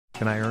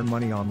Can I earn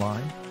money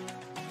online?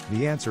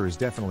 The answer is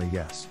definitely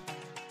yes.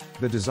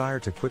 The desire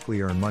to quickly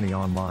earn money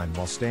online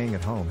while staying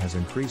at home has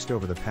increased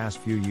over the past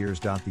few years.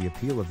 The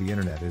appeal of the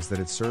internet is that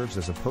it serves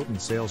as a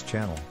potent sales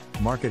channel,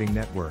 marketing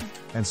network,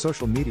 and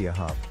social media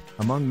hub,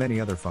 among many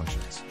other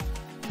functions.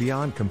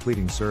 Beyond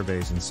completing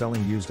surveys and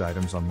selling used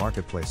items on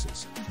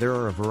marketplaces, there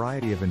are a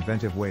variety of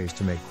inventive ways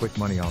to make quick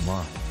money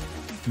online.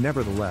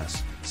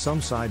 Nevertheless, some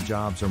side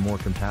jobs are more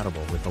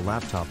compatible with the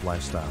laptop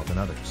lifestyle than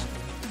others.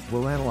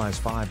 We'll analyze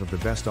 5 of the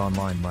best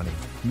online money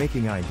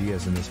making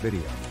ideas in this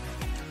video.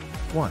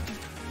 1.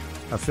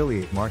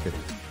 Affiliate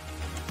marketing.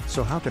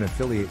 So how can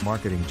affiliate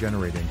marketing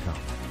generate income?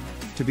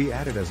 To be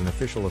added as an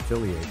official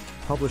affiliate,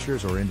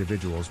 publishers or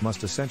individuals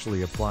must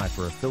essentially apply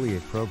for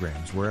affiliate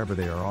programs wherever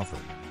they are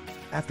offered.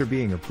 After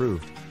being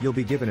approved, you'll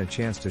be given a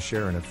chance to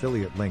share an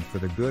affiliate link for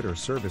the good or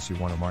service you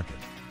want to market.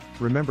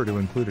 Remember to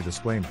include a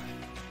disclaimer.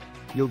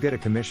 You'll get a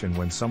commission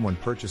when someone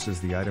purchases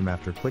the item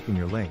after clicking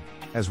your link,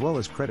 as well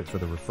as credit for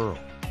the referral.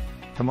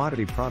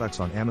 Commodity products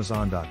on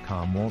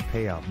Amazon.com won't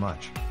pay out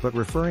much, but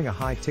referring a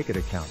high-ticket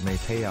account may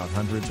pay out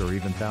hundreds or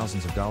even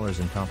thousands of dollars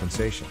in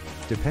compensation,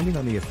 depending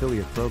on the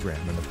affiliate program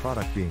and the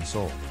product being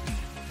sold.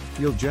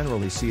 You'll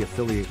generally see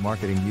affiliate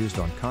marketing used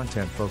on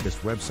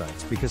content-focused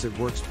websites because it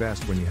works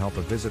best when you help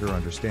a visitor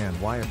understand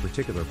why a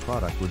particular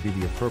product would be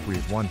the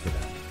appropriate one for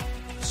them.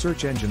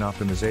 Search engine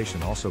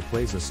optimization also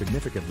plays a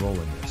significant role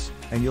in this,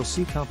 and you'll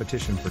see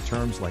competition for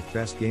terms like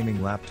Best Gaming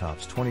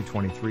Laptops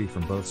 2023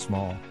 from both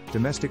small,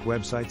 domestic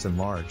websites and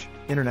large,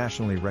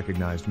 internationally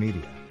recognized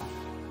media.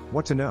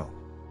 What to know?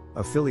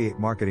 Affiliate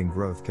marketing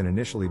growth can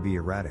initially be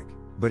erratic,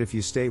 but if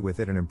you stay with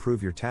it and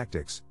improve your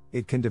tactics,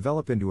 it can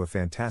develop into a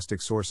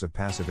fantastic source of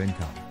passive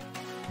income.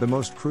 The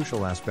most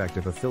crucial aspect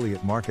of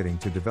affiliate marketing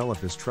to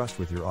develop is trust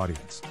with your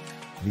audience.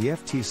 The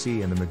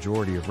FTC and the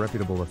majority of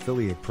reputable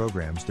affiliate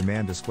programs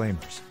demand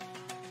disclaimers.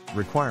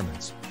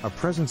 Requirements: a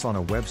presence on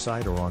a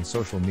website or on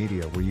social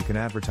media where you can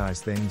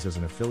advertise things as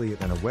an affiliate,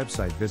 and a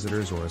website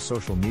visitors or a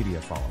social media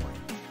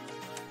following.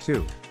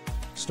 2.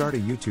 Start a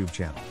YouTube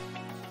channel.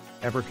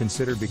 Ever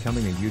considered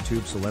becoming a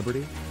YouTube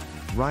celebrity?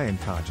 Ryan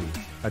Kaji,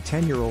 a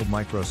 10-year-old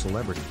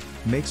micro-celebrity,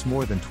 makes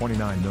more than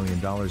 $29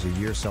 million a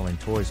year selling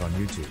toys on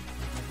YouTube.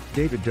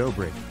 David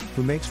Dobrik,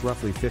 who makes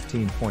roughly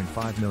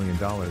 $15.5 million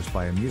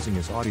by amusing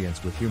his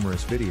audience with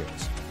humorous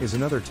videos, is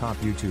another top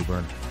YouTube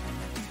earner.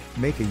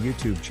 Make a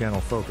YouTube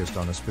channel focused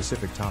on a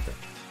specific topic.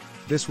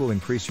 This will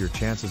increase your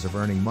chances of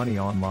earning money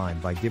online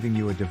by giving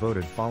you a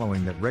devoted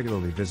following that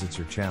regularly visits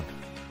your channel.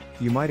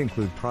 You might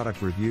include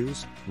product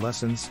reviews,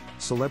 lessons,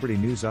 celebrity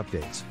news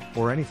updates,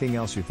 or anything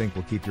else you think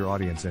will keep your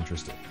audience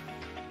interested.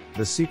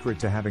 The secret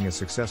to having a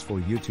successful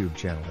YouTube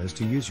channel is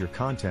to use your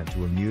content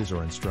to amuse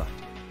or instruct.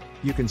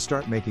 You can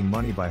start making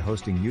money by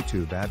hosting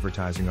YouTube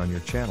advertising on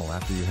your channel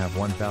after you have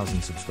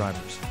 1,000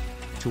 subscribers.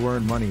 To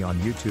earn money on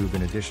YouTube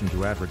in addition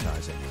to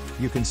advertising,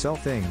 you can sell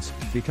things,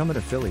 become an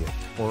affiliate,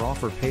 or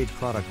offer paid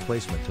product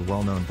placement to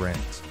well-known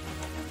brands.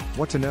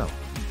 What to know?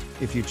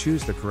 If you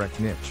choose the correct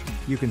niche,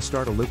 you can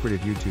start a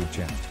lucrative YouTube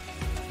channel.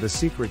 The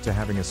secret to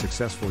having a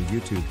successful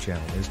YouTube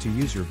channel is to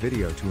use your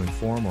video to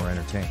inform or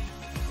entertain.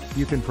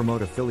 You can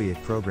promote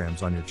affiliate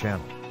programs on your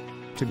channel.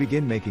 To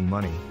begin making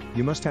money,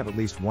 you must have at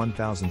least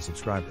 1,000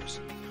 subscribers.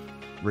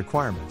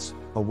 Requirements: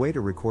 a way to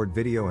record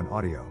video and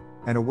audio,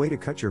 and a way to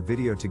cut your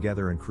video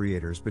together, and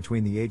creators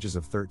between the ages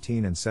of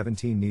 13 and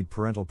 17 need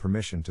parental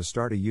permission to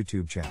start a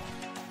YouTube channel.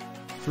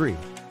 3.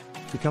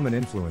 Become an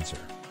influencer.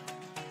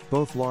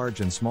 Both large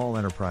and small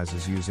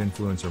enterprises use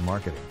influencer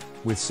marketing,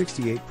 with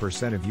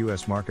 68% of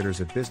US marketers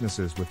at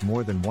businesses with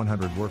more than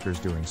 100 workers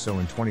doing so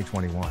in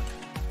 2021.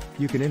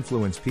 You can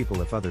influence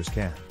people if others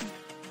can.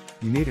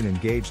 You need an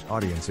engaged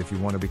audience if you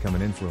want to become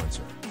an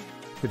influencer.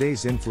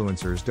 Today's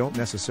influencers don't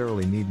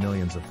necessarily need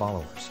millions of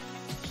followers.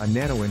 A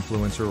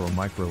nano-influencer or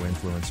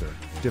micro-influencer,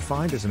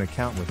 defined as an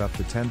account with up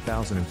to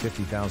 10,000 and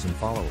 50,000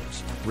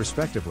 followers,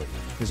 respectively,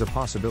 is a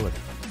possibility.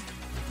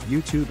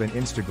 YouTube and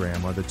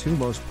Instagram are the two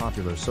most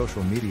popular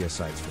social media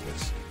sites for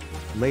this.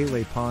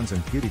 Lele Pons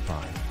and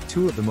PewDiePie,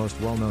 two of the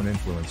most well-known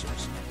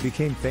influencers,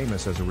 became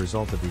famous as a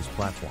result of these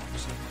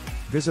platforms.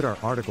 Visit our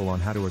article on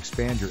how to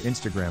expand your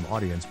Instagram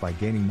audience by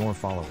gaining more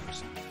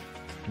followers.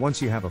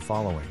 Once you have a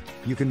following,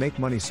 you can make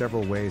money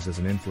several ways as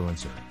an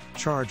influencer: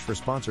 charge for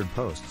sponsored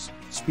posts,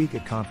 speak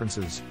at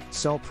conferences,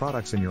 sell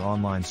products in your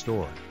online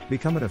store,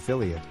 become an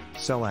affiliate,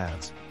 sell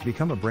ads,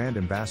 become a brand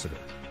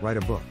ambassador, write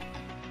a book.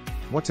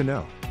 What to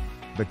know?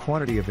 The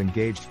quantity of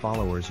engaged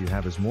followers you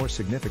have is more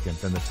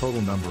significant than the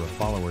total number of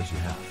followers you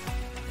have.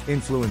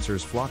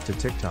 Influencers flock to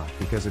TikTok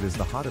because it is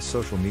the hottest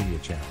social media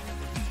channel.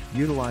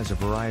 Utilize a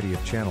variety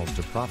of channels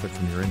to profit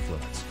from your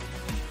influence.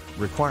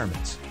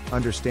 Requirements: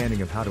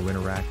 understanding of how to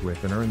interact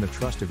with and earn the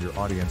trust of your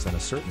audience, and a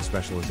certain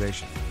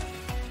specialization.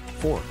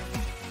 4.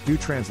 Do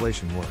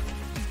translation work.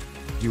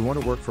 Do you want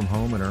to work from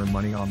home and earn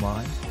money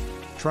online?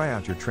 Try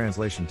out your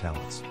translation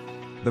talents.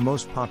 The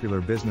most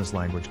popular business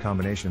language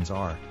combinations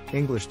are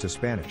English to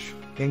Spanish,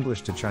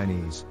 English to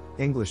Chinese,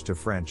 English to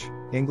French,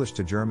 English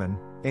to German,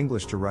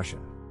 English to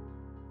Russian.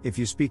 If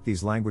you speak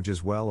these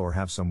languages well or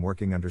have some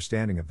working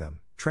understanding of them,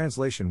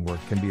 translation work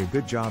can be a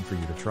good job for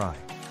you to try.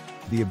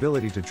 The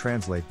ability to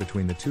translate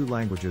between the two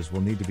languages will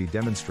need to be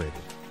demonstrated,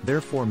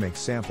 therefore make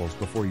samples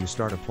before you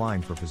start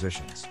applying for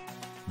positions.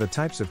 The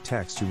types of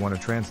text you want to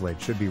translate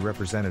should be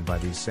represented by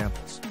these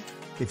samples.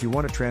 If you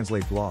want to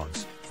translate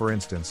blogs, for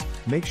instance,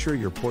 make sure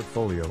your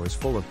portfolio is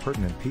full of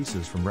pertinent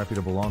pieces from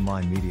reputable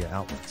online media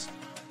outlets.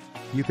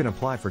 You can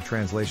apply for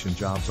translation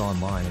jobs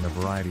online in a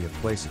variety of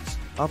places: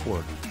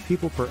 Upwork,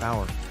 People Per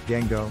Hour,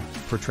 Gango,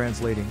 for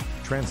translating,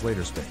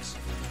 Translator Space.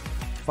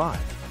 5.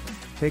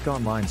 Take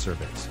online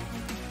surveys.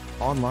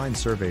 Online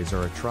surveys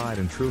are a tried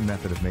and true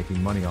method of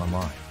making money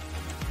online.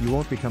 You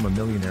won't become a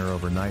millionaire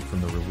overnight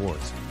from the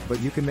rewards, but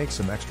you can make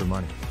some extra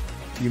money.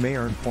 You may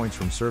earn points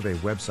from survey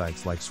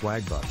websites like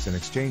Swagbucks and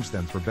exchange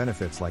them for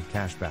benefits like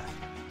cashback.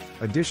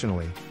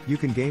 Additionally, you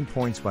can gain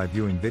points by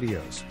viewing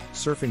videos,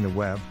 surfing the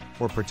web,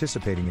 or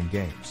participating in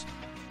games.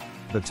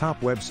 The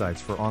top websites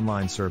for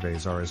online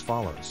surveys are as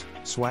follows: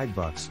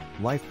 Swagbucks,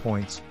 Life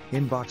Points,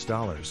 Inbox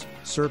Dollars,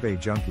 Survey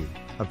Junkie,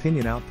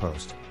 Opinion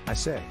Outpost, I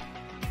Say.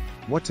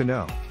 What to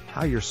know: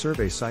 how your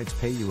survey sites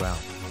pay you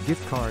out,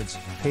 gift cards,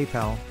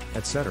 PayPal,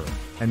 etc.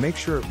 And make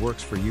sure it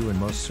works for you, and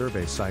most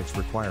survey sites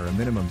require a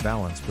minimum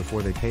balance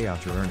before they pay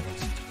out your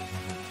earnings.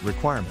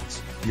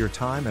 Requirements: your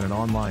time and an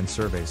online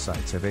survey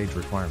sites have age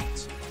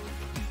requirements.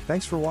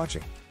 Thanks for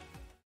watching.